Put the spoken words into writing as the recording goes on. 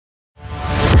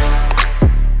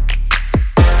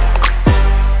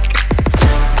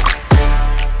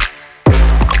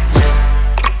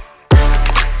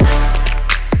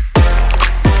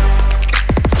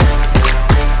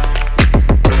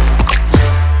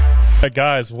right,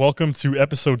 guys, welcome to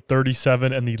episode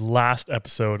 37 and the last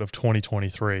episode of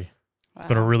 2023. It's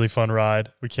been a really fun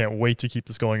ride. We can't wait to keep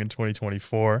this going in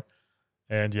 2024.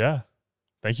 And yeah,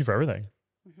 thank you for everything.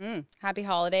 Happy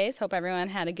holidays. Hope everyone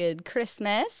had a good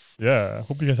Christmas. Yeah,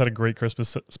 hope you guys had a great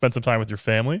Christmas. Spend some time with your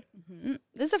family.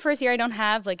 This is the first year I don't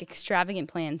have like extravagant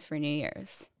plans for New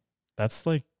Year's. That's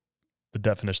like the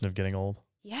definition of getting old.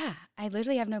 Yeah, I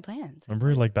literally have no plans.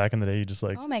 Remember like back in the day, you just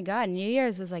like, oh my God, New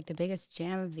Year's was like the biggest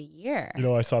jam of the year. you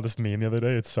know, I saw this meme the other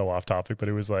day. It's so off topic, but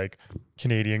it was like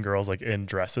Canadian girls like in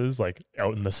dresses, like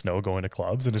out in the snow going to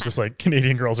clubs. And it's just like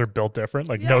Canadian girls are built different,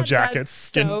 like no jackets,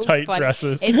 skin tight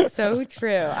dresses. It's so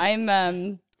true. I'm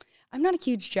not a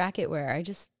huge jacket wearer.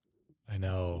 I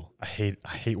know. I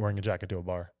hate wearing a jacket to a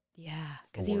bar. Yeah,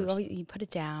 because you put it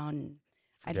down.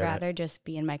 I'd rather just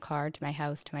be in my car to my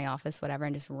house, to my office, whatever,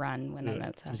 and just run when I'm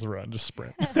outside. Just run, just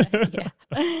sprint.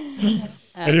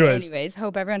 Anyways,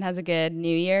 hope everyone has a good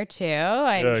New Year too.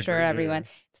 I'm sure everyone.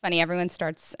 It's funny. Everyone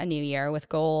starts a new year with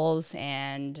goals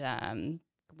and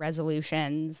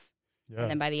resolutions, and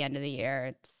then by the end of the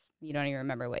year, you don't even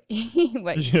remember what you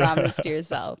promised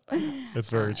yourself.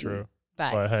 It's very true.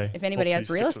 But hey, if anybody has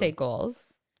real estate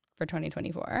goals for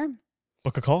 2024,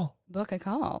 book a call. Book a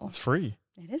call. It's free.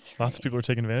 It is free. Lots of people are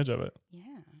taking advantage of it. Yeah.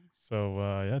 So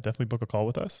yeah, definitely book a call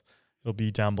with us. It'll be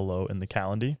down below in the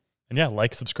calendar. And yeah,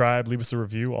 like, subscribe, leave us a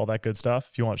review, all that good stuff.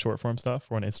 If you want short form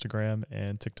stuff, we're on Instagram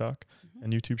and TikTok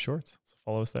and YouTube Shorts. So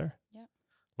follow us there. Yeah.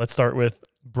 Let's start with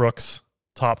Brooke's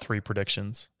top 3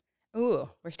 predictions. Ooh,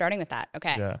 we're starting with that.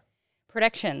 Okay. Yeah.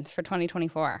 Predictions for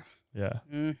 2024. Yeah.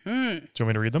 Do you want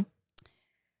me to read them?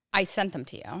 I sent them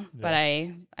to you, but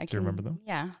I Do you remember them?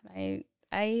 Yeah.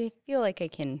 I feel like I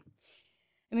can.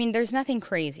 I mean, there's nothing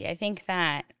crazy. I think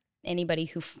that anybody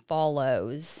who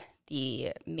follows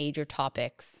the major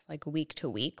topics like week to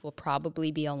week will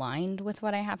probably be aligned with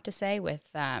what I have to say with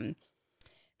the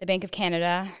Bank of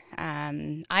Canada.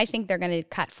 I think they're going to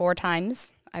cut 4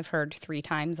 times. I've heard 3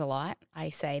 times a lot. I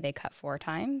say they cut 4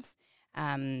 times.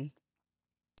 I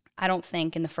don't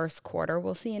think in the first quarter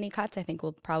we'll see any cuts. I think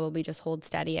we'll probably just hold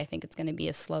steady. I think it's going to be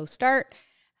a slow start.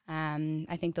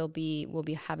 I think we'll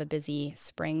have a busy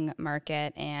spring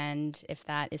market, and if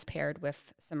that is paired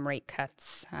with some rate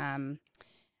cuts,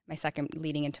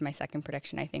 leading into my second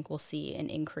prediction, I think we'll see an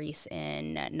increase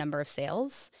in number of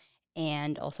sales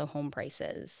and also home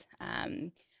prices.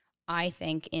 I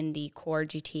think in the core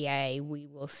GTA we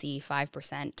will see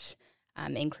 5%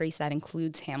 increase. That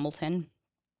includes Hamilton.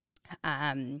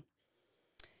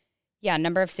 Yeah,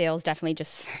 number of sales definitely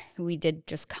we did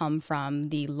come from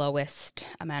the lowest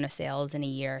amount of sales in a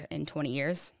year in 20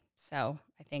 years. So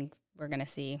I think we're going to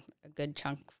see a good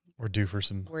chunk. We're due for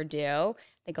some. We're due.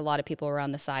 I think a lot of people were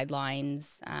on the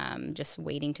sidelines just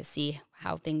waiting to see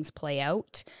how things play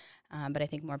out. But I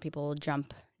think more people will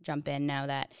jump in now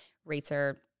that rates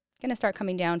are going to start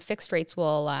coming down. Fixed rates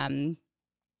will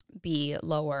be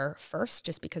lower first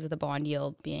just because of the bond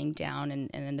yield being down, and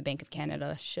then the Bank of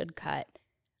Canada should cut,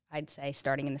 I'd say,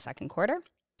 starting in the second quarter.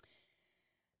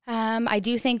 I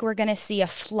do think we're going to see a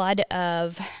flood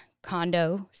of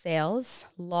condo sales.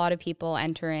 A lot of people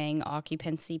entering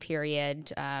occupancy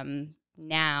period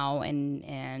now and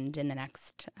in the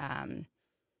next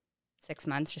 6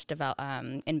 months. Just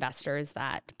investors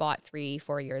that bought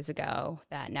 3-4 years ago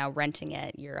that now renting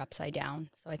it, you're upside down.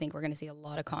 So I think we're going to see a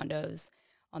lot of condos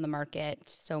on the market.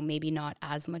 So maybe not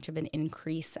as much of an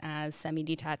increase as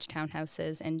semi-detached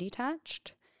townhouses and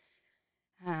detached.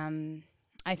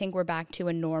 I think we're back to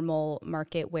a normal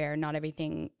market where not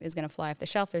everything is going to fly off the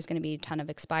shelf. There's going to be a ton of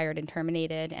expired and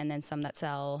terminated, and then some that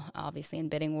sell, obviously, in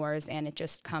bidding wars. And it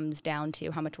just comes down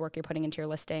to how much work you're putting into your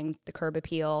listing, the curb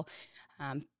appeal,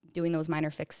 doing those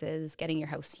minor fixes, getting your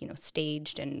house,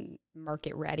 staged and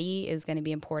market ready is going to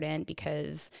be important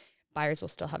because buyers will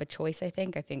still have a choice. I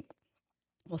think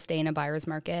we'll stay in a buyer's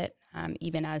market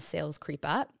even as sales creep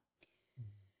up.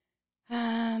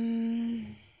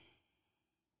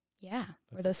 Yeah.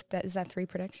 Is that 3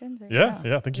 predictions? Yeah.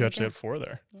 I think you actually had 4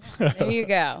 there. Yeah, there you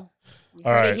go. You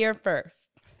heard it here first.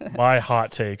 My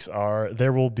hot takes are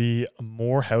there will be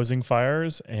more housing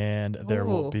fires and there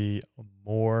will be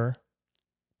more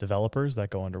developers that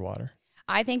go underwater.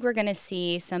 I think we're going to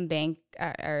see some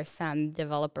or some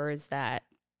developers that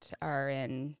are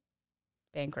in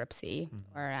bankruptcy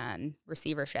or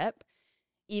receivership.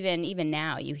 Even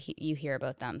now you hear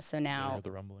about them. So now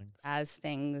the rumblings as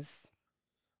things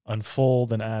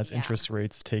unfold and as interest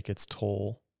rates take its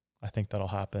toll, I think that'll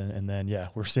happen. And then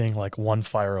we're seeing like 1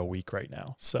 fire a week right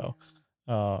now. So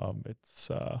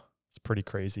it's pretty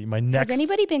crazy. Has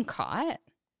anybody been caught?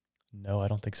 No, I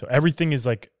don't think so. Everything is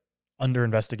like under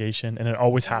investigation, and it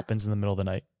always happens in the middle of the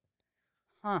night.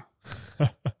 Huh.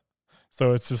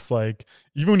 So it's just like,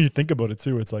 even when you think about it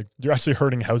too, it's like you're actually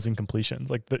hurting housing completions.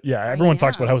 Like, Oh, everyone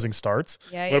talks about yeah. housing starts.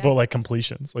 Yeah. What Yeah. about like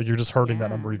completions? Like you're just hurting that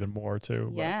number Yeah. even more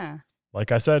too. But Yeah.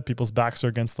 like I said, people's backs are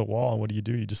against the wall. And what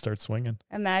do? You just start swinging.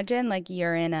 Imagine like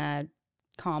you're in a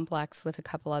complex with a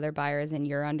couple other buyers and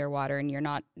you're underwater and you're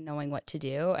not knowing what to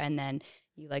do. And then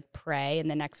you like pray, and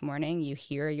the next morning you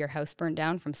hear your house burnt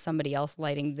down from somebody else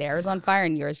lighting theirs on fire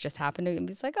and yours just happened to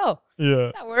be. It's like, oh,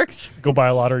 Yeah. that works. Go buy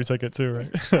a lottery ticket too,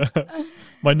 right?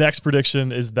 My next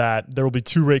prediction is that there will be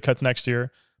 2 rate cuts next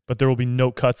year, but there will be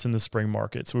no cuts in the spring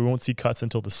market. So we won't see cuts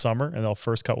until the summer, and the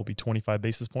first cut will be 25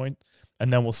 basis points.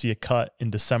 And then we'll see a cut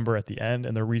in December at the end.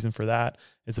 And the reason for that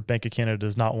is the Bank of Canada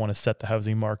does not want to set the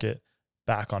housing market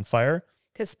back on fire.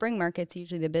 Because spring market's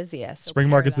usually the busiest. Spring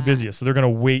market's the busiest. So they're going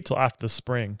to wait till after the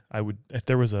spring. If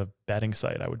there was a betting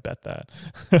site, I would bet that.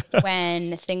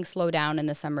 When things slow down in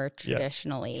the summer,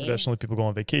 traditionally. Yeah. Traditionally, people go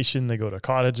on vacation. They go to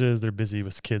cottages. They're busy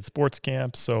with kids' sports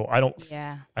camps. So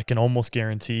I can almost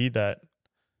guarantee that,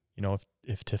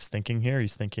 if Tiff's thinking here,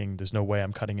 he's thinking there's no way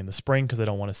I'm cutting in the spring because I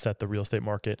don't want to set the real estate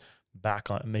market back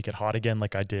on and make it hot again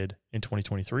like I did in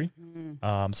 2023.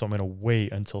 Mm-hmm. So I'm going to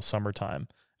wait until summertime.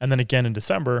 And then again in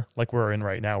December, like we're in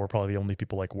right now, we're probably the only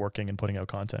people like working and putting out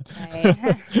content. Right.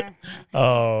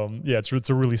 It's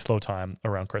a really slow time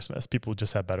around Christmas. People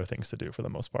just have better things to do for the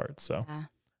most part. So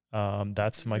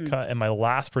that's my cut. And my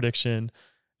last prediction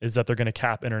is that they're going to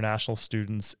cap international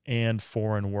students and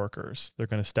foreign workers. They're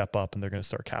going to step up and they're going to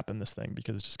start capping this thing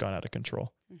because it's just gone out of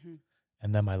control. Mm-hmm.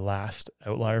 And then my last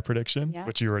outlier prediction,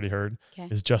 which you already heard,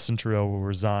 is Justin Trudeau will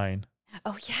resign.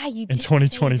 Oh yeah, you did in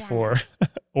 2024,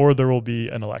 or there will be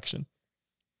an election.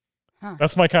 Huh.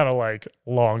 That's my kind of like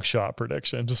long shot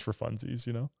prediction, just for funsies,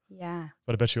 Yeah.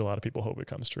 But I bet you a lot of people hope it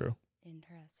comes true.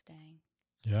 Interesting.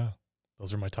 Yeah,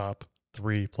 those are my top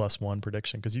 3 plus 1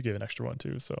 prediction because you gave an extra one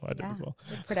too, so I did as well.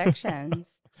 Good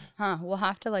predictions. We'll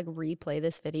have to like replay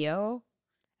this video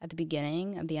at the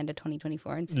beginning of the end of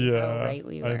 2024 and see how right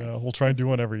we were. I know. We'll try and do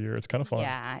one every year. It's kind of fun.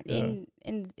 Yeah.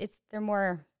 And they're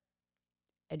more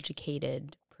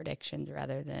educated predictions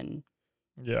rather than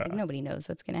like nobody knows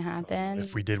what's going to happen.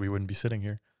 If we did, we wouldn't be sitting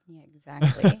here. Yeah,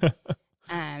 exactly. But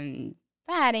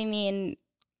I mean,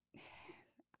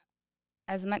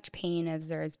 as much pain as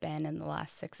there has been in the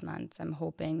last 6 months, I'm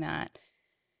hoping that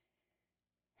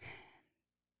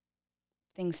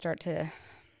things start to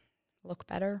look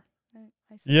better.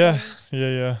 I suppose.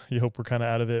 Yeah. You hope we're kind of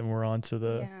out of it and we're onto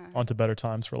better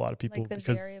times for a lot of people. Like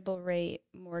the variable rate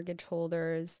mortgage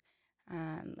holders,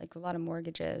 like a lot of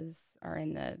mortgages are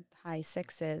in the high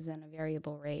 6s and a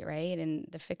variable rate, right? And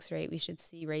the fixed rate, we should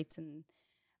see rates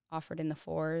offered in the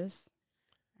 4s.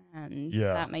 And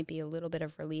that might be a little bit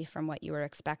of relief from what you were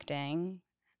expecting.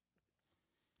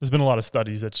 There's been a lot of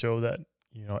studies that show that,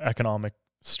 economic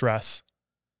stress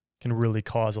can really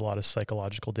cause a lot of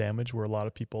psychological damage where a lot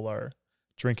of people are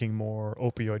drinking more,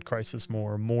 opioid crisis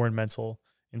more in mental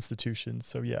institutions.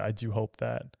 So I do hope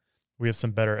that we have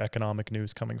some better economic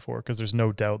news coming forward because there's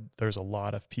no doubt there's a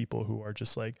lot of people who are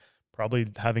just like probably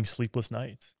having sleepless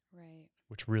nights, right?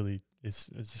 Which really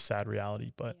is a sad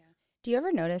reality. But do you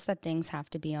ever notice that things have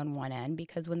to be on one end?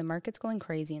 Because when the market's going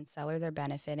crazy and sellers are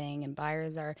benefiting and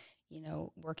buyers are,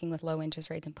 working with low interest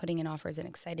rates and putting in offers and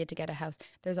excited to get a house,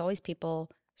 there's always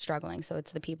people struggling. So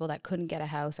it's the people that couldn't get a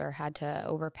house or had to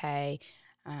overpay.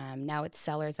 Now it's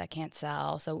sellers that can't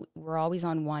sell. So we're always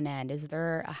on one end. Is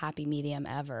there a happy medium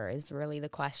ever is really the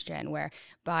question where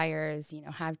buyers,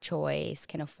 have choice,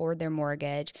 can afford their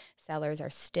mortgage. Sellers are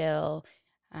still,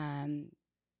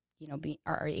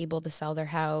 are able to sell their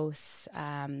house,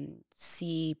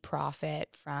 see profit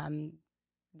from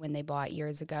when they bought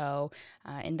years ago.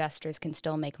 Investors can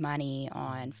still make money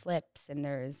on flips, and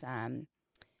there's,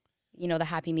 the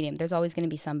happy medium. There's always going to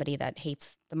be somebody that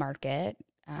hates the market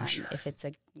if it's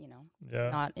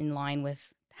not in line with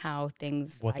how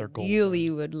things ideally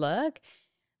would look.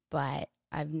 But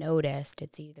I've noticed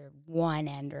it's either one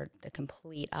end or the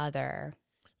complete other.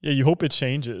 Yeah, you hope it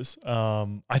changes.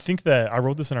 I think that I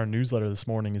wrote this in our newsletter this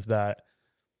morning is that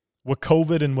what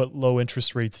COVID and what low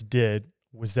interest rates did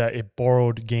was that it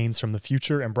borrowed gains from the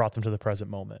future and brought them to the present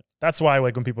moment. That's why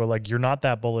like when people are like, you're not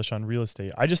that bullish on real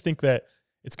estate. I just think that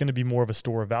it's going to be more of a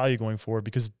store of value going forward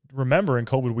because remember in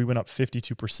COVID, we went up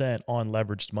 52% on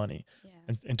leveraged money. Yeah.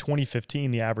 And in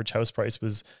 2015, the average house price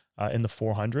was in the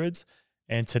 400s.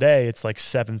 And today it's like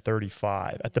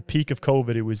 735. At the peak of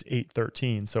COVID, it was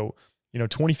 813. So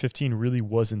 2015 really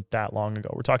wasn't that long ago.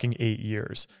 We're talking 8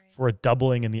 years for a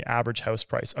doubling in the average house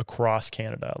price across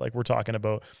Canada. Like we're talking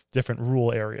about different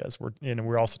rural areas.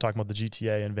 We're also talking about the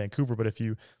GTA and Vancouver. But if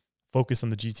you focus on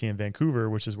the GTA and Vancouver,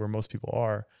 which is where most people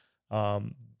are,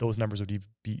 those numbers would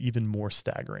be even more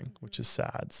staggering, which is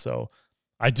sad. So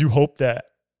I do hope that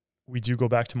we do go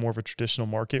back to more of a traditional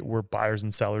market where buyers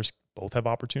and sellers both have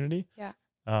opportunity. Yeah.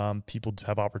 People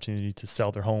have opportunity to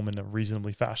sell their home in a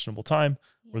reasonably fashionable time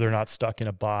where they're not stuck in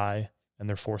a buy and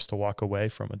they're forced to walk away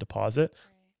from a deposit.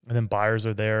 Right. And then buyers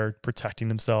are there protecting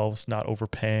themselves, not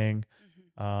overpaying,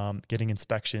 getting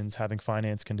inspections, having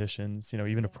finance conditions,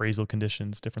 even appraisal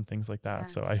conditions, different things like that. Yeah.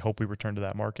 So I hope we return to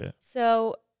that market.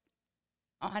 So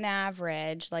on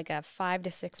average, like a 5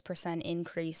 to 6%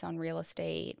 increase on real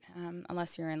estate,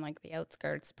 unless you're in like the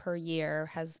outskirts per year,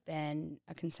 has been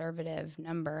a conservative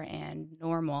number and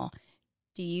normal.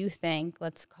 Do you think,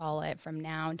 let's call it from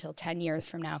now until 10 years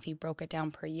from now, if you broke it down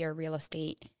per year, real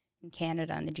estate in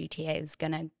Canada and the GTA is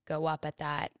going to go up at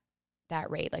that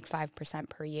rate, like 5%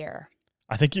 per year?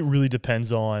 I think it really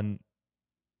depends on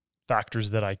factors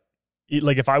that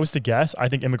if I was to guess, I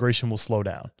think immigration will slow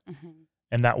down. Mm-hmm.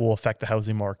 And that will affect the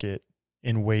housing market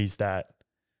in ways that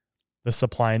the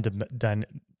supply and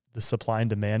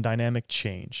demand dynamic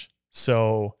change.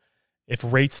 So if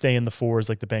rates stay in the fours,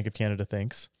 like the Bank of Canada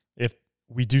thinks, if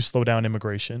we do slow down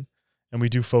immigration and we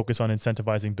do focus on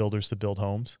incentivizing builders to build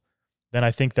homes, then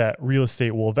I think that real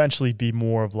estate will eventually be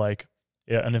more of like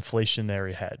an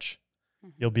inflationary hedge.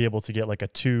 Mm-hmm. You'll be able to get like a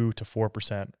 2 to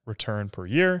 4% return per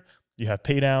year. You have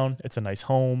pay down. It's a nice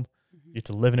home. Mm-hmm. You get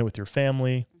to live in it with your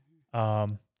family.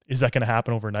 Is that going to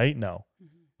happen overnight? No.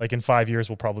 Mm-hmm. Like in 5 years,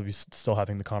 we'll probably be still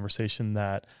having the conversation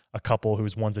that a couple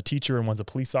one's a teacher and one's a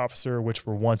police officer, which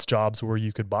were once jobs where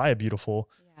you could buy a beautiful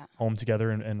home together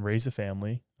and raise a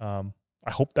family.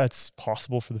 I hope that's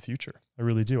possible for the future. I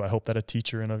really do. I hope that a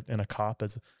teacher and a cop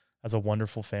as a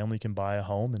wonderful family can buy a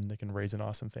home and they can raise an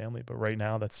awesome family. But right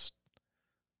now it's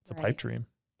a pipe dream.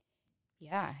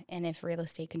 Yeah. And if real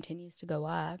estate continues to go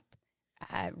up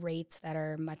at rates that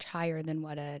are much higher than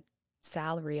what a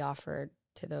salary offered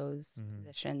to those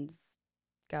positions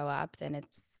go up, then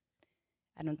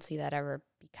I don't see that ever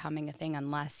becoming a thing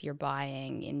unless you're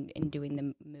buying and doing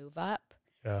the move up.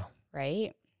 Yeah.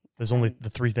 Right. There's only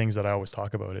the three things that I always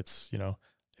talk about. It's,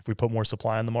 if we put more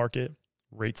supply in the market,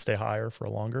 rates stay higher for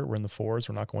longer. We're in the fours.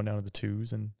 We're not going down to the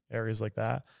twos and areas like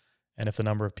that. And if the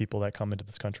number of people that come into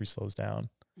this country slows down,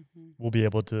 we'll be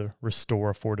able to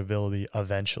restore affordability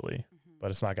eventually, but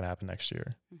it's not going to happen next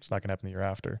year. It's not going to happen the year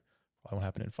after. It won't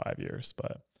happen in 5 years.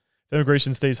 But if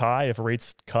immigration stays high, if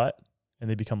rates cut and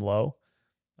they become low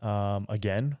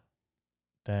again,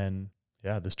 then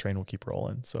this train will keep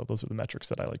rolling. So those are the metrics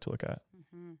that I like to look at.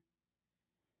 Mm-hmm.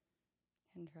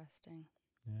 Interesting.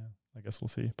 Yeah, I guess we'll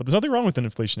see. But there's nothing wrong with an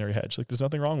inflationary hedge. Like there's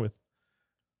nothing wrong with,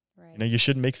 you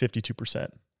shouldn't make 52%.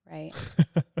 Right.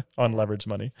 on leverage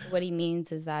money. So what he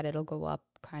means is that it'll go up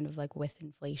kind of like with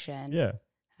inflation. Yeah.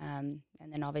 And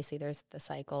then obviously there's the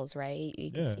cycles, right?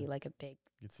 You can see like a big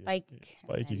spike. You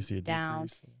can see a down.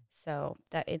 Decrease. So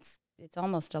that it's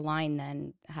almost aligned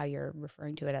then how you're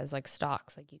referring to it as like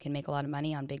stocks. Like you can make a lot of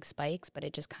money on big spikes, but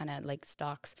it just kind of like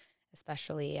stocks,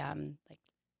 especially like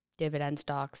dividend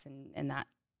stocks and that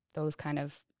those kind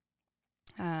of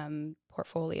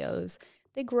portfolios,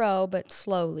 they grow but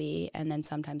slowly, and then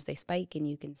sometimes they spike and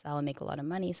you can sell and make a lot of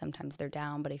money. Sometimes they're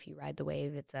down, but if you ride the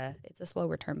wave, it's a slow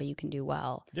return, but you can do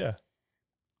well. Yeah.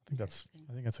 I think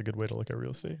that's a good way to look at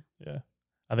real estate. Yeah.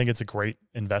 I think it's a great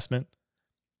investment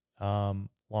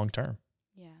long term.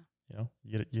 Yeah.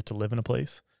 You get to live in a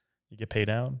place, you get paid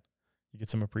down, you get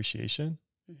some appreciation,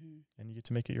 and you get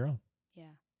to make it your own. Yeah.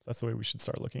 So that's the way we should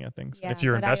start looking at things. Yeah, and if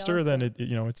you're an investor, then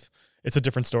it's a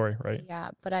different story, right?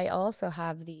 Yeah, but I also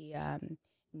have the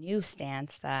new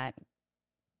stance that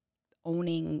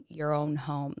owning your own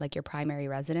home, like your primary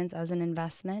residence as an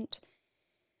investment,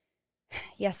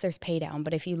 yes, there's pay down,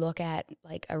 but if you look at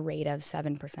like a rate of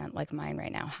 7% like mine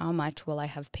right now, how much will I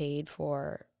have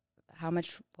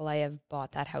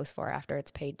bought that house for after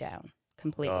it's paid down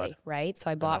completely, right? So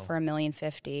I bought for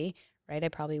 $1,050,000, right? I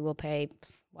probably will pay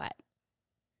what?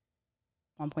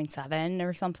 1.7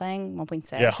 or something,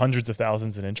 1.6. Yeah, hundreds of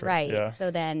thousands in interest. Right. Yeah.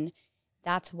 So then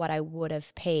that's what I would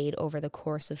have paid over the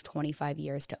course of 25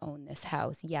 years to own this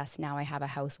house. Yes, now I have a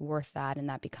house worth that and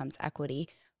that becomes equity.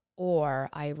 Or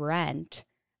I rent,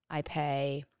 I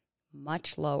pay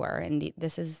much lower, and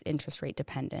this is interest rate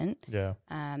dependent. Yeah.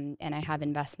 And I have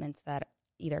investments that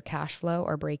either cash flow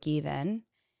or break even,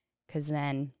 because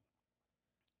then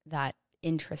that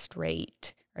interest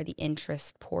rate or the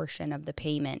interest portion of the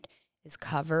payment is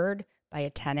covered by a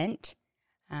tenant.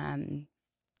 And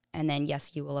then,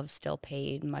 yes, you will have still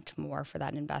paid much more for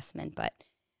that investment, but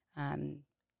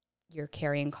your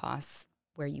carrying costs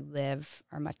where you live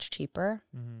are much cheaper.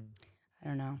 I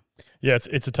don't know. Yeah,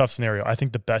 it's a tough scenario. I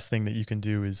think the best thing that you can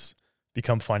do is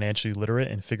become financially literate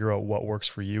and figure out what works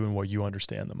for you and what you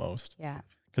understand the most. Yeah.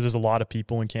 Because there's a lot of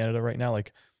people in Canada right now,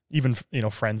 like even,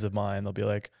 friends of mine, they'll be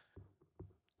like,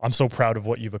 I'm so proud of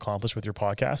what you've accomplished with your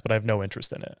podcast, but I have no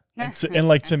interest in it. And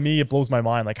like, to me, it blows my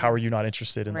mind. Like, how are you not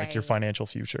interested in like your financial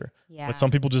future? Yeah. But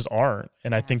some people just aren't.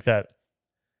 And I think that,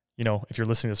 if you're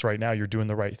listening to this right now, you're doing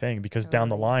the right thing, because down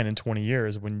the line in 20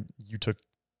 years, when you took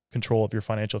control of your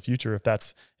financial future, if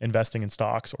that's investing in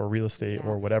stocks or real estate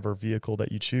or whatever vehicle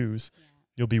that you choose,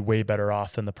 you'll be way better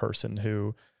off than the person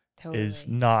who is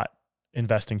not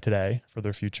investing today for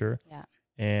their future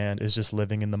and is just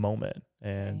living in the moment.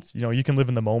 And, you can live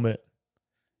in the moment,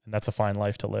 and that's a fine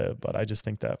life to live. But I just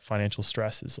think that financial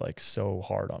stress is like so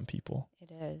hard on people.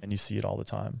 It is. And you see it all the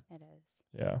time. It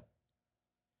is. Yeah.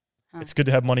 It's good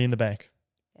to have money in the bank.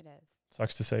 It is.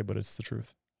 Sucks to say, but it's the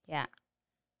truth. Yeah.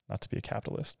 Not to be a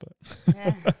capitalist,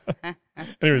 but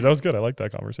anyways, that was good. I like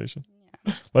that conversation.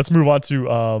 Yeah. Let's move on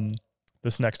to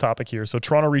this next topic here. So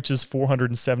Toronto reaches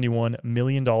 $471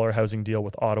 million housing deal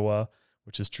with Ottawa,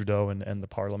 which is Trudeau and the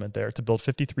parliament there, to build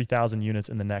 53,000 units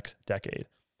in the next decade.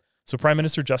 So Prime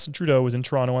Minister Justin Trudeau was in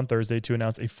Toronto on Thursday to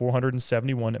announce a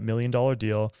 $471 million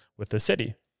deal with the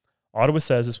city. Ottawa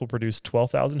says this will produce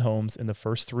 12,000 homes in the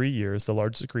first 3 years, the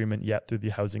largest agreement yet through the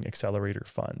Housing Accelerator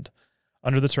Fund.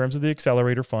 Under the terms of the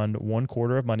Accelerator Fund,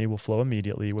 1/4 of money will flow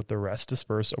immediately, with the rest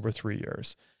dispersed over 3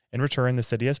 years. In return, the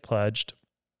city has pledged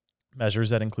measures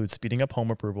that include speeding up home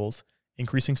approvals,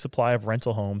 increasing supply of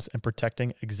rental homes, and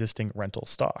protecting existing rental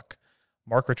stock.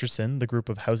 Mark Richardson, the group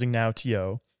of Housing Now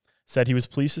TO, said he was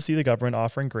pleased to see the government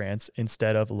offering grants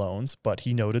instead of loans, but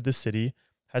he noted the city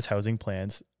has housing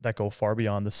plans that go far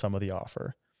beyond the sum of the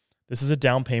offer. This is a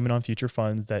down payment on future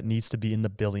funds that needs to be in the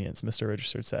billions, Mr.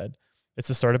 Richardson said. It's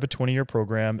the start of a 20-year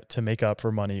program to make up for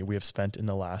money we have spent in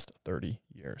the last 30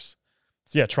 years.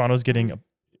 So yeah, Toronto is getting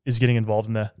involved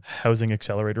in the Housing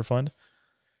Accelerator Fund,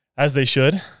 as they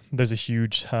should. There's a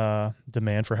huge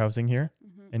demand for housing here,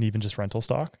 and even just rental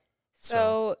stock.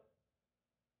 So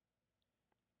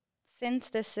since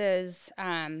this is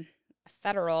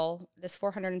federal, this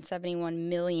 $471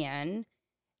 million,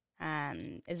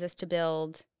 is this to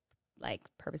build like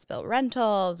purpose-built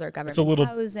rentals or government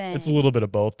housing? It's a little bit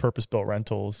of both. Purpose-built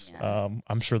rentals. Yeah.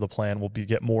 I'm sure the plan will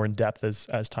get more in depth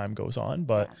as time goes on.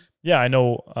 But I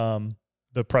know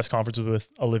the press conference was with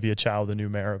Olivia Chow, the new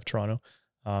mayor of Toronto.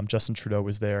 Justin Trudeau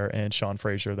was there, and Sean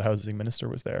Fraser, the housing minister,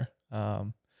 was there.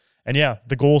 And yeah,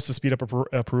 the goal is to speed up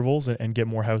approvals and get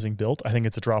more housing built. I think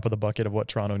it's a drop of the bucket of what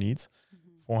Toronto needs.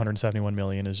 $471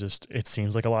 million is just, it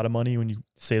seems like a lot of money when you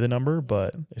say the number,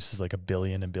 but this is like $1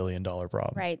 billion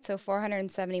problem. Right. So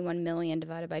 471 million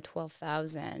divided by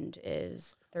 12,000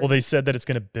 is 30. Well, they said that it's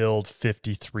going to build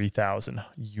 53,000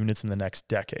 units in the next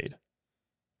decade.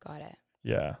 Got it.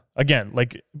 Yeah. Again,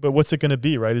 but what's it going to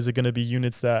be, right? Is it going to be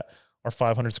units that are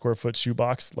 500 square foot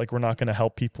shoebox? Like, we're not going to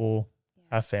help people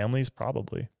have families?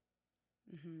 Probably.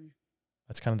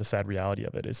 That's kind of the sad reality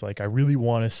of it, is like, I really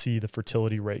want to see the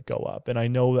fertility rate go up. And I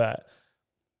know that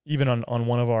even on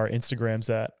one of our Instagrams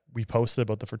that we posted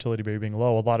about the fertility rate being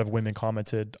low, a lot of women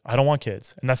commented, I don't want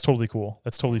kids. And that's totally cool.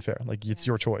 That's totally fair. Like, it's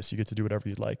your choice. You get to do whatever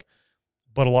you'd like.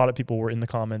 But a lot of people were in the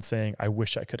comments saying, I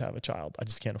wish I could have a child. I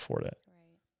just can't afford it.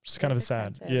 Right. Which is kind of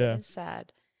sad. Yeah. It is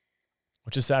sad.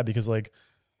 Which is sad because, like,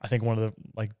 I think one of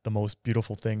the most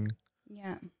beautiful thing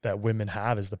that women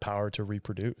have is the power to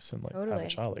reproduce and have a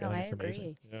child. Like, I think it's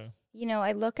amazing. Yeah.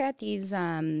 I look at these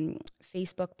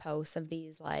Facebook posts of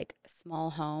these like small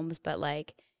homes, but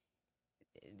like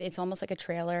it's almost like a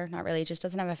trailer. Not really. It just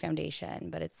doesn't have a foundation,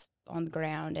 but it's on the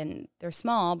ground, and they're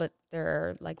small, but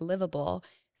they're like livable.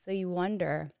 So you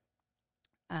wonder,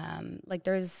 like,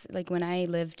 there's like when I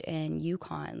lived in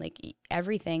Yukon, like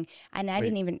everything, and I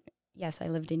didn't even. Yes, I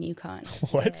lived in Yukon.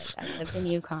 What? I lived in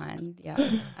Yukon. Yeah,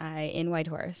 in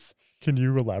Whitehorse. Can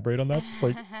you elaborate on that, just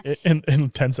like in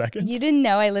 10 seconds? You didn't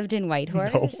know I lived in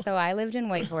Whitehorse? No. So I lived in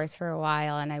Whitehorse for a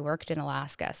while, and I worked in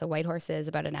Alaska. So Whitehorse is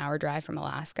about an hour drive from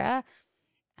Alaska.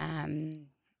 And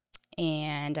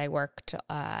I worked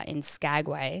in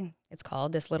Skagway. It's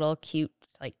called, this little cute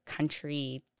like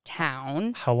country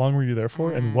town. How long were you there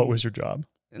for, and what was your job?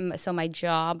 So my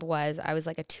job was, I was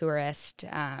like a tourist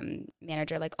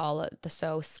manager, like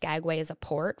so Skagway is a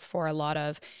port for a lot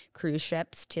of cruise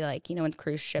ships to, like, when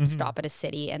cruise ships stop at a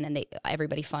city and then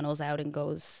everybody funnels out and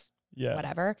goes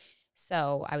whatever.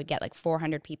 So I would get like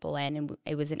 400 people in, and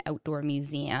it was an outdoor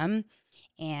museum,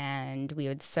 and we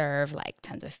would serve like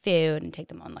tons of food and take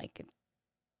them on like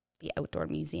the outdoor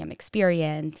museum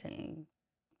experience. And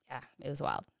yeah, it was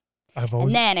wild.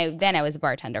 And then I was a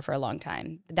bartender for a long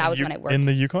time. That was when I worked in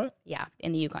the Yukon. Yeah,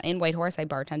 in the Yukon. In Whitehorse, I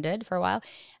bartended for a while.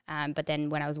 But then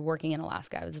when I was working in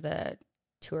Alaska, I was the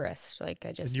tourist. Like I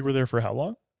And just you were there for how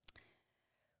long?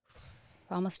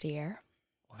 almost a year.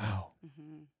 Wow.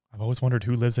 Hmm. I've always wondered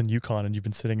who lives in Yukon, and you've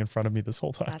been sitting in front of me this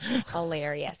whole time. That's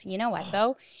hilarious. You know what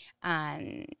though?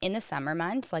 In the summer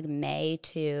months, like May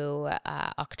to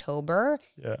October,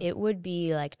 Yeah. it would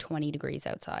be like 20 degrees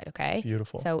outside. Okay.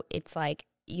 Beautiful. So it's like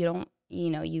you don't,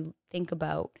 you think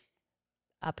about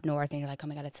up north and you're like, oh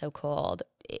my God, it's so cold.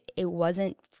 It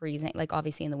wasn't freezing. Like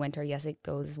obviously in the winter, yes, it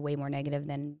goes way more negative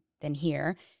than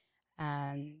here.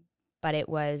 Um, but it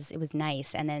was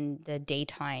nice. And then the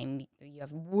daytime, you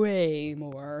have way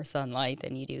more sunlight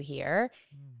than you do here.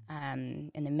 In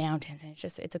the mountains. And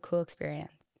it's a cool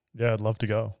experience. Yeah, I'd love to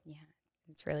go. Yeah,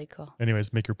 it's really cool.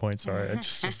 Anyways, make your point. Sorry. I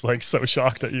just was like so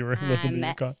shocked that you were living in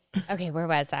Yukon. Okay, where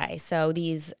was I? So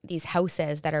these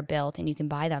houses that are built and you can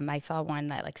buy them. I saw one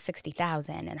that like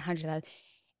 60,000 and 100,000.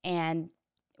 And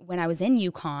when I was in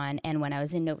Yukon and when I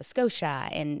was in Nova Scotia,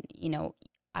 and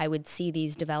I would see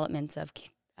these developments of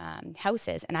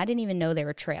houses, and I didn't even know they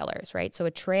were trailers, right? So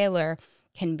a trailer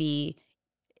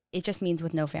it just means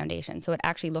with no foundation. So it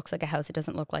actually looks like a house. It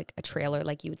doesn't look like a trailer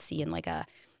like you would see in like a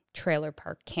trailer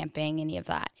park camping, any of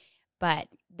that. But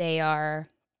they are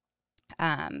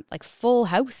like full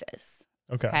houses.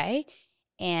 Okay.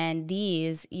 And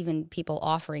these, even people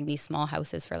offering these small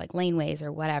houses for like laneways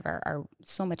or whatever, are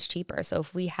so much cheaper. So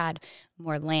if we had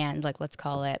more land, like let's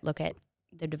call it, look at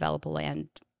the developable land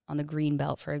on the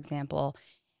Greenbelt, for example,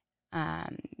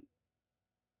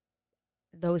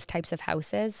 those types of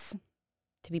houses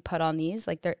to be put on these,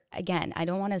 like they're, again, I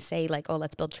don't want to say like, oh,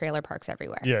 let's build trailer parks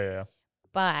everywhere. Yeah.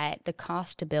 But the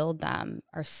cost to build them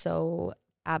are so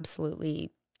absolutely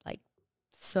like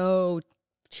so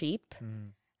cheap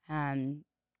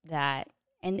that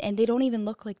and they don't even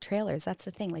look like trailers. That's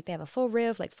the thing. Like they have a full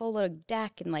roof, like full little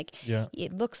deck, and like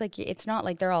it looks like it's not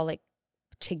like they're all like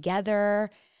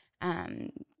together. I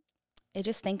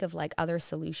just think of like other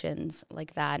solutions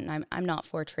like that, and I'm not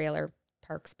for trailer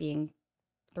parks being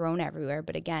thrown everywhere,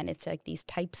 but again, it's like these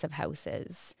types of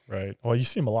houses. Right. Well, you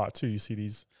see them a lot too. You see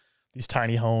these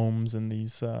tiny homes and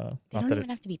these. They don't even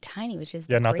have to be tiny, which is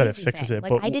not that it fixes thing. it,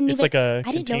 like, but I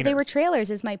didn't know they were trailers.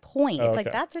 Is my point. Oh, it's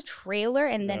like that's a trailer,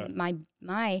 and then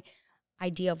my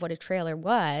idea of what a trailer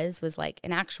was like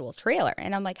an actual trailer,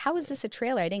 and I'm like, how is this a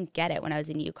trailer? I didn't get it when I was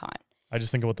in Yukon. I just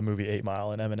think about the movie 8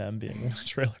 Mile and Eminem being a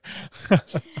trailer.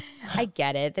 I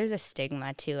get it. There's a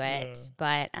stigma to it,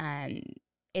 but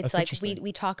it's That's like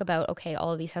we talk about, okay,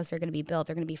 all of these houses are going to be built.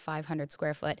 They're going to be 500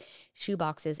 square foot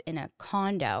shoeboxes in a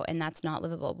condo, and that's not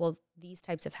livable. Well, these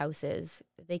types of houses,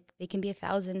 they can be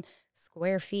 1,000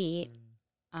 square feet,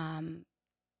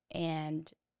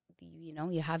 and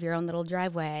you have your own little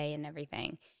driveway and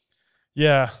everything.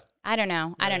 Yeah. I don't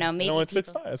know. Maybe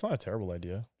it's not a terrible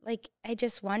idea. Like I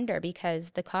just wonder, because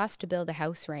the cost to build a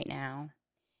house right now,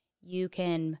 you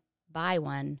can buy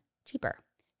one cheaper.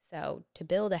 So to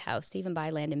build a house, to even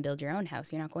buy land and build your own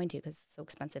house, you're not going to, because it's so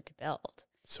expensive to build.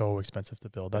 So expensive to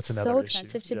build. That's another issue. So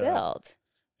expensive to build.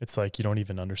 It's like you don't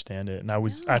even understand it. And I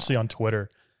was actually on Twitter.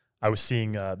 I was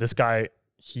seeing this guy.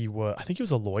 I think he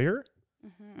was a lawyer.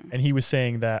 Mm-hmm. And he was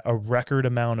saying that a record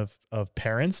amount of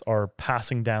parents are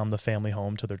passing down the family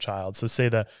home to their child. So say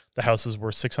that the house was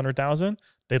worth $600,000,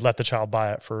 they'd let the child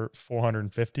buy it for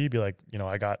 $450. Be like,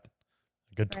 I got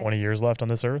a good 20 years left on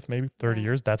this earth, maybe 30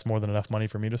 years. That's more than enough money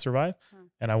for me to survive.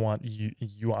 And I want you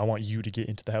to get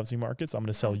into the housing market. So I'm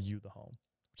going to sell you the home,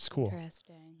 which is cool.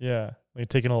 Interesting. Yeah. Like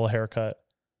taking a little haircut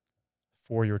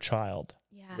for your child,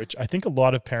 yeah. Which I think a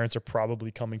lot of parents are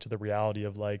probably coming to the reality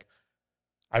of like,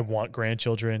 I want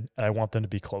grandchildren and I want them to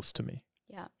be close to me.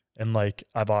 Yeah. And like,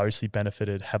 I've obviously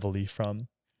benefited heavily from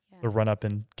the run up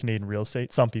in Canadian real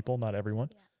estate. Some people, not everyone.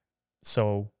 Yeah.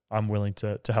 So I'm willing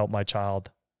to help my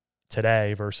child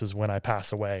today versus when I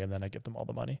pass away and then I give them all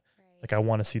the money. Right. Like I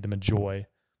want to see them enjoy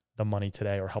the money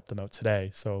today or help them out today.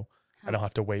 So I don't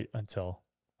have to wait until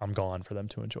I'm gone for them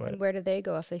to enjoy it. Where do they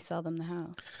go if they sell them the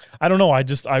house? I don't know. I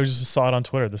just saw it on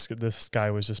Twitter. This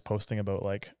guy was just posting about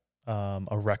like,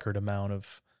 a record amount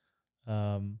of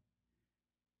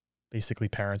basically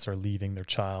parents are leaving their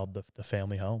child the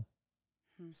family home.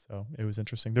 So it was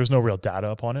interesting. There's no real data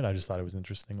upon it. I just thought it was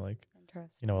interesting. Like,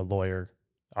 a lawyer,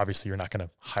 obviously you're not going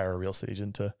to hire a real estate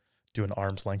agent to do an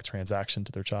arm's length transaction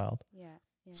to their child.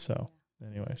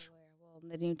 Anyways. Well,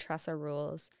 the new TRESA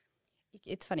rules,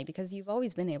 it's funny because you've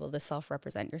always been able to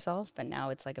self-represent yourself, but now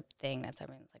it's like a thing that's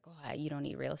everyone's like, oh, you don't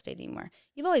need real estate anymore.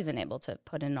 You've always been able to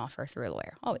put in an offer through a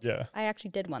lawyer. Always. Yeah. I actually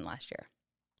did one last year.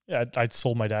 Yeah, I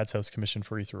sold my dad's house commission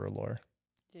free through a lawyer.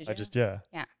 Did you?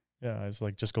 Yeah, I was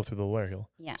like, just go through the lawyer. He'll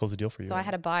close the deal for you. So I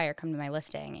had a buyer come to my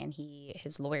listing, and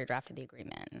his lawyer drafted the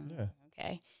agreement.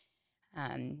 Okay.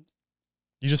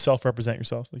 You just self-represent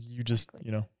yourself. Like you just,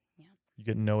 Exactly. Yeah. you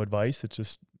get no advice. It's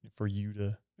just for you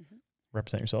to Mhm.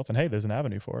 represent yourself. And hey, there's an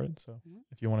avenue for it. So Mhm.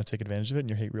 if you want to take advantage of it and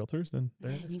you hate realtors, then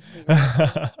there it is. You hate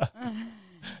realtors.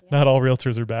 Not all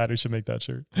realtors are bad. We should make that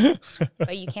shirt.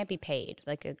 But you can't be paid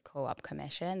like a co-op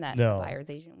commission that No. a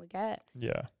buyer's agent would get. Yeah.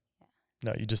 Yeah.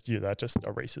 No, that just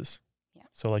erases. Yeah.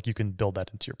 So like you can build that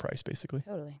into your price basically.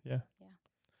 Totally.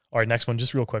 All right, next one,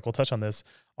 just real quick. We'll touch on this.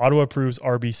 Ottawa approves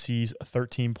RBC's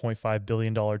 $13.5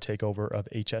 billion takeover of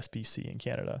HSBC in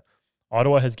Canada.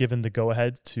 Ottawa has given the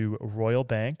go-ahead to Royal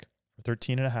Bank for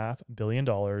 $13.5 billion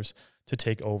to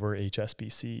take over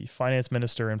HSBC. Finance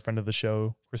Minister and friend of the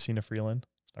show, Christina Freeland,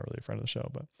 not really a friend of the show,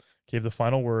 but gave the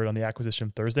final word on the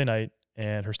acquisition Thursday night,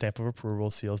 and her stamp of approval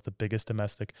seals the biggest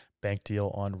domestic bank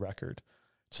deal on record.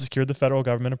 To secure the federal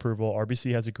government approval,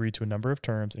 RBC has agreed to a number of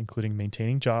terms, including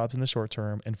maintaining jobs in the short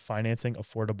term and financing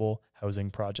affordable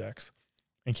housing projects.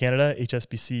 In Canada,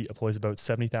 HSBC employs about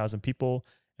 70,000 people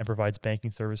and provides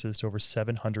banking services to over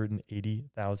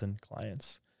 780,000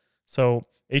 clients. So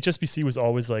HSBC was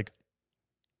always like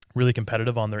really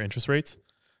competitive on their interest rates.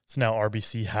 So now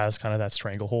RBC has kind of that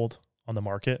stranglehold on the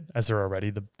market as they're already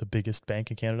the biggest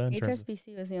bank in Canada.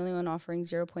 HSBC was the only one offering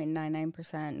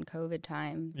 0.99% in COVID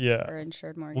times for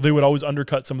insured mortgage. Well, they would always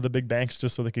undercut some of the big banks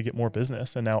just so they could get more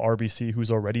business. And now RBC, who's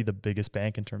already the biggest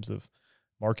bank in terms of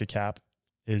market cap,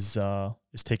 is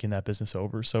taking that business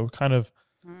over. So kind of,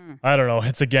 I don't know.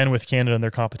 It's again with Canada and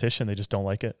their competition. They just don't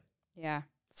like it. Yeah.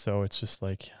 So it's just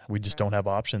like, we just don't have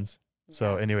options. Yeah.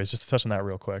 So anyways, just to touch on that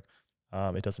real quick.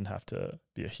 It doesn't have to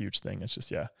be a huge thing. It's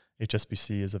just,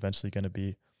 HSBC is eventually going to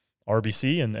be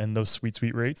RBC, and those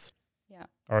sweet rates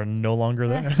are no longer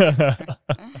there.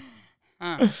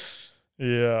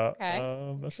 Yeah.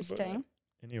 Okay. That's interesting.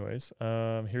 Anyways,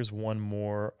 here's one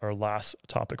more, our last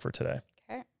topic for today.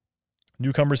 Okay.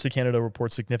 Newcomers to Canada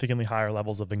report significantly higher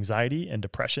levels of anxiety and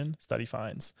depression, study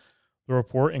finds. The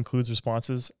report includes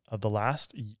responses of the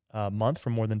last month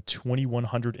from more than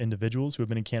 2,100 individuals who have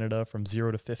been in Canada from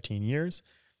 0 to 15 years.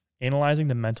 Analyzing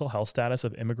the mental health status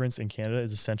of immigrants in Canada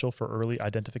is essential for early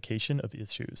identification of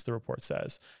issues, the report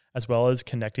says, as well as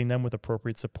connecting them with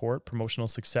appropriate support, promotional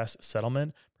success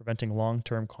settlement, preventing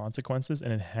long-term consequences,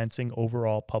 and enhancing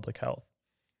overall public health.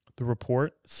 The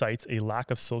report cites a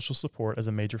lack of social support as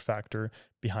a major factor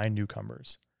behind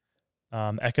newcomers.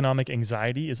 Economic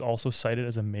anxiety is also cited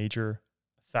as a major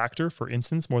factor. For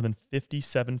instance, more than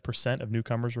 57% of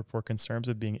newcomers report concerns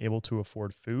of being able to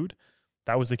afford food.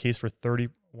 That was the case for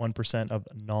 31% of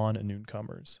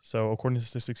non-newcomers. So according to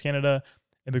Statistics Canada,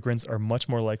 immigrants are much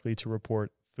more likely to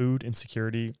report food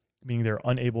insecurity, meaning they're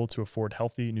unable to afford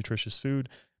healthy, nutritious food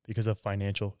because of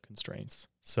financial constraints.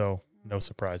 So no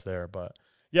surprise there. But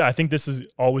yeah, I think this is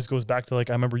always goes back to,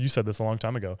 like, I remember you said this a long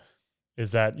time ago,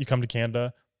 is that you come to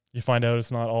Canada, you find out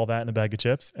it's not all that in a bag of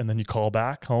chips, and then you call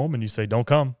back home and you say, don't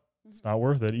come. It's not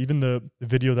worth it. Even the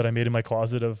video that I made in my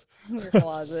closet of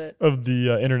of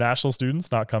the international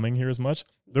students not coming here as much,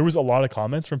 there was a lot of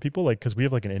comments from people, like, because we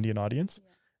have like an Indian audience,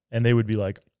 and they would be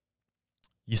like,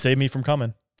 you saved me from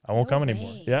coming. I won't come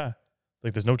anymore. Yeah.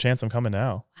 Like, there's no chance I'm coming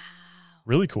now. Wow.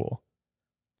 Really cool.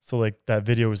 So like that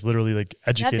video was literally like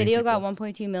educating That video people. got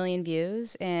 1.2 million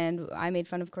views, and I made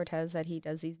fun of Cortez that he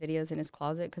does these videos in his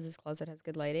closet because his closet has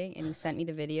good lighting, and he sent me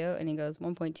the video and he goes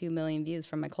 1.2 million views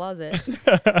from my closet.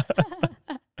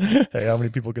 Hey, how many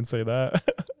people can say that?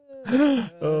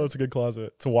 Oh, it's a good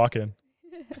closet to walk in.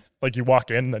 Like, you walk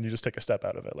in and then you just take a step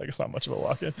out of it. Like, it's not much of a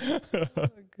walk in. Oh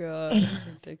God, that's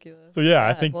ridiculous. So yeah,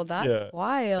 I think, well, that's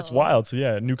wild. It's wild. So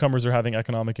yeah, newcomers are having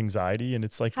economic anxiety, and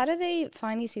it's like, how do they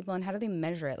find these people and how do they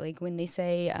measure it? Like, when they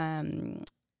say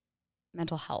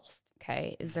mental health,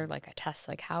 okay, is there like a test?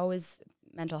 Like, how is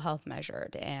mental health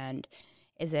measured? And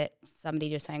is it somebody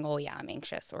just saying, oh yeah, I'm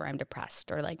anxious or I'm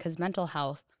depressed, or like, because mental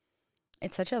health,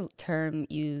 it's such a term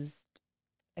used,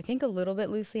 I think, a little bit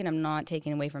loosely, and I'm not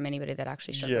taking away from anybody that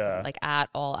actually struggles with it, like at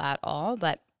all.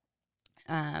 But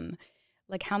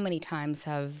like, how many times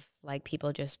have like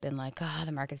people just been like, oh,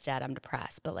 the market's dead, I'm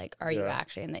depressed, but like, are you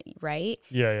actually in the right?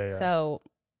 Yeah. So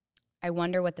I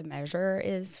wonder what the measure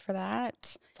is for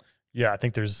that. Yeah, I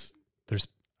think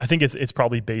I think it's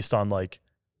probably based on, like,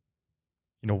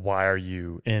 why are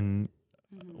you in,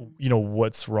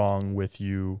 what's wrong with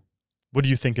you? What do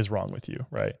you think is wrong with you?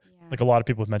 Right. Yeah. Like, a lot of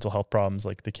people with mental health problems,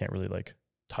 like, they can't really like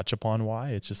touch upon why.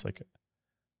 It's just like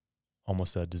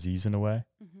almost a disease in a way.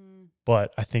 Mm-hmm.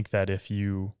 But I think that if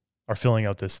you are filling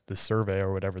out this survey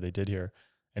or whatever they did here,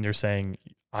 and you're saying,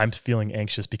 I'm feeling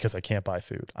anxious because I can't buy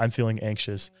food, I'm feeling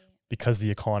anxious because the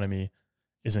economy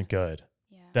isn't good,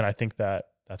 then I think that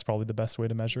that's probably the best way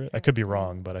to measure it. I could be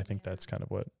wrong, but I think that's kind of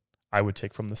what I would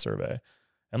take from the survey.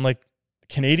 And like,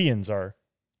 Canadians are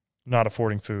not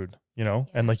affording food, you know,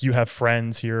 Yeah. and like you have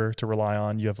friends here to rely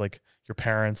on. You have like your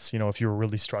parents, you know, if you were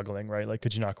really struggling, right? Like,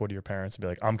 could you not go to your parents and be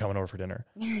like, I'm coming over for dinner?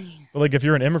 But like, if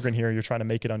you're an immigrant here, you're trying to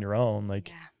make it on your own. Like,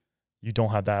 Yeah. you don't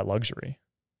have that luxury.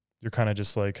 You're kind of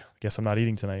just like, I guess I'm not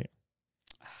eating tonight.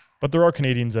 But there are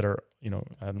Canadians that are, you know,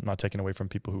 I'm not taking away from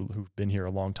people who've been here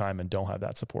a long time and don't have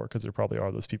that support, because there probably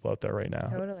are those people out there right now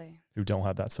Totally. who don't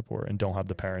have that support and don't have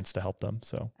the parents to help them.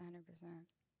 So 100%.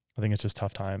 I think it's just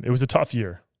tough time. It was a tough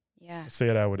year. Yeah, Say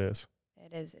it how it is.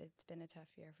 it is. It's been a tough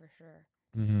year for sure.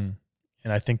 Mm-hmm.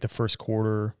 And I think the first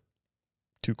quarter,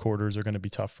 2 quarters are going to be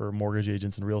tough for mortgage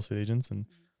agents and real estate agents and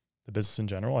the business in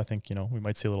general. I think, you know, we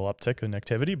might see a little uptick in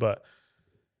activity, but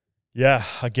yeah,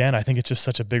 again, I think it's just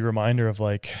such a big reminder of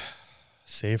like,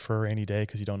 save for a rainy day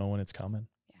because you don't know when it's coming.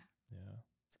 Yeah. Yeah.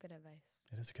 It's good advice.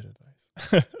 It is good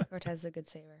advice. Cortez is a good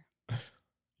saver.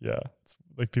 Yeah. It's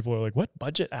like people are like, what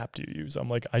budget app do you use? I'm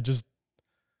like, I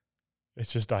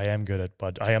am good at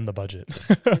budget. I am the budget.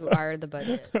 You are the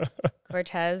budget.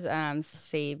 Cortez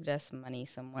saved us money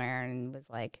somewhere and was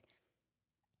like,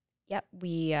 yep,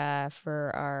 we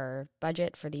for our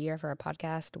budget for the year for our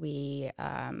podcast, we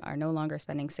are no longer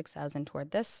spending $6,000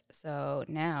 toward this. So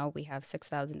now we have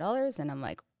 $6,000, and I'm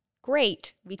like,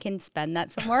 great, we can spend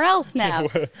that somewhere else now.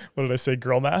 What did I say?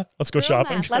 Girl math? Let's go Girl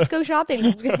shopping. math, let's go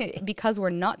shopping. Because we're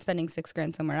not spending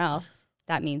 $6,000 somewhere else.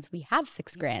 That means we have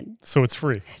 $6,000. So it's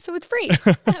free. So it's free.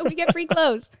 We get free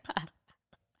clothes.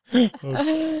 I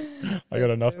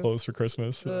got enough clothes for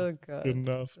Christmas. So Oh, it's God. good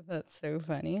enough. That's so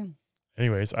funny.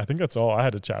 Anyways, I think that's all I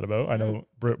had to chat about. I know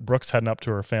Brooke's heading up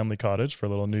to her family cottage for a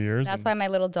little New Year's. That's why my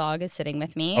little dog is sitting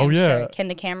with me. Oh, I'm yeah. sure- Can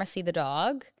the camera see the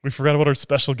dog? We forgot about our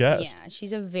special guest. Yeah,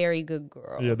 she's a very good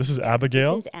girl. Yeah, this is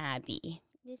Abigail. This is Abby.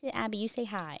 This is Abby. You say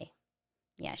hi.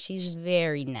 Yeah, she's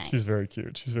very nice. She's very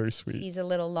cute. She's very sweet. She's a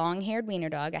little long-haired wiener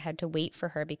dog. I had to wait for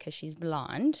her because she's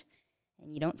blonde.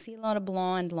 And you don't see a lot of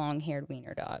blonde, long-haired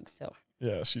wiener dogs. So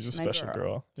Yeah, she's a My special girl.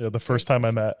 girl. Yeah, the first time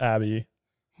I met Abby,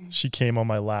 she came on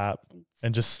my lap it's-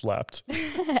 and just slept.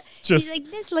 she's Just like,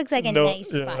 this looks like a no-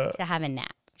 nice yeah. spot to have a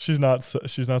nap. she's not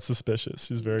suspicious.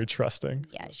 She's very trusting.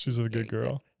 Yeah, She's a good very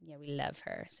girl. Yeah, we love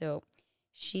her. So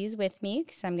she's with me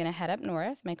because I'm going to head up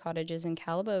north. My cottage is in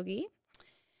Calabogie.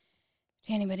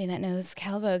 To anybody that knows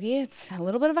Calabogie, it's a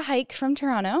little bit of a hike from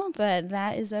Toronto, but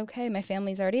that is okay. My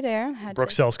family's already there.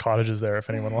 Brooke sells cottages there if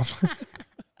anyone wants.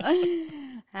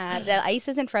 The ice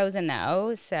isn't frozen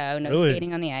though, so no Really?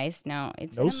 skating on the ice. No,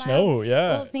 it's been No a snow. Yeah.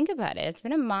 Well, think about it. It's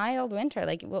been a mild winter.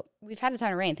 Like, well, we've had a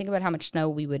ton of rain. Think about how much snow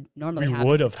we would normally We have.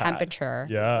 would if have the had. temperature.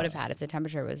 Yeah. Would have had if the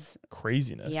temperature was.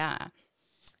 Craziness. Yeah.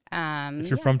 If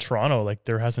you're from Toronto, like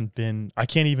there hasn't been, I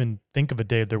can't even think of a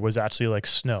day there was actually like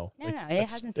snow. No, Like, no, it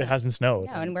that's- hasn't It snowed. hasn't snowed.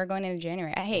 No, and we're going into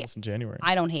January. Hey, Almost in January.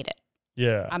 I don't hate it.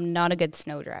 Yeah. I'm not a good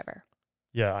snow driver.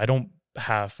 Yeah. I don't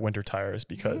have winter tires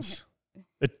because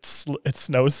it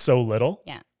snows so little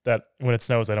Yeah. that when it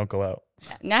snows, I don't go out.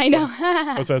 No, I know.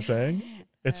 What's that saying?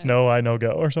 It's snow, I no go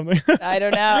or something. I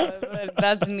don't know. But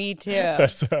that's me too.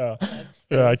 That's, That's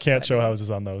yeah, so I can't show funny.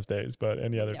 houses on those days, but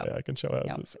any other Nope. day I can show Nope,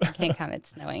 houses. I can't come. It's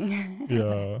snowing.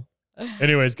 Yeah.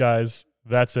 Anyways, guys,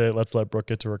 that's it. Let's let Brooke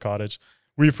get to her cottage.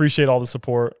 We appreciate all the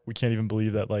support. We can't even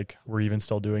believe that like we're even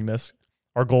still doing this.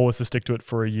 Our goal was to stick to it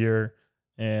for a year,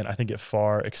 and I think it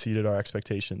far exceeded our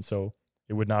expectations. So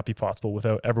it would not be possible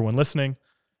without everyone listening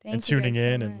Thank and you tuning guys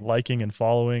so in and much. liking and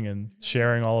following and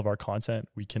sharing all of our content.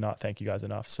 We cannot thank you guys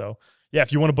enough. So yeah,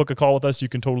 if you want to book a call with us, you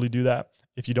can totally do that.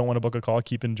 If you don't want to book a call,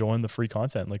 keep enjoying the free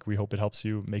content. Like we hope it helps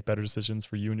you make better decisions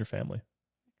for you and your family.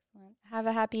 Have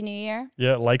a happy new year.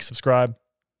 Yeah, like, subscribe.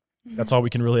 That's all we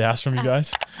can really ask from you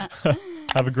guys.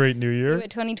 Have a great new See year. what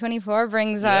 2024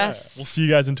 brings Yeah. us. We'll see you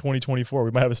guys in 2024.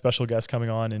 We might have a special guest coming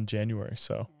on in January.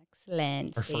 So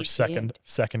Excellent. our Stay first tuned.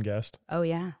 second guest. Oh,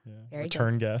 yeah. Yeah. Very good.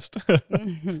 Return guest.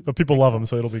 Mhm. But people love him,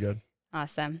 so it'll be good.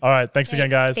 Awesome. All right. Thanks Okay, again,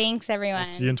 guys. Thanks, everyone. We'll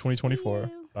see you in 2024.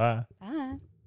 See you. Bye. Bye.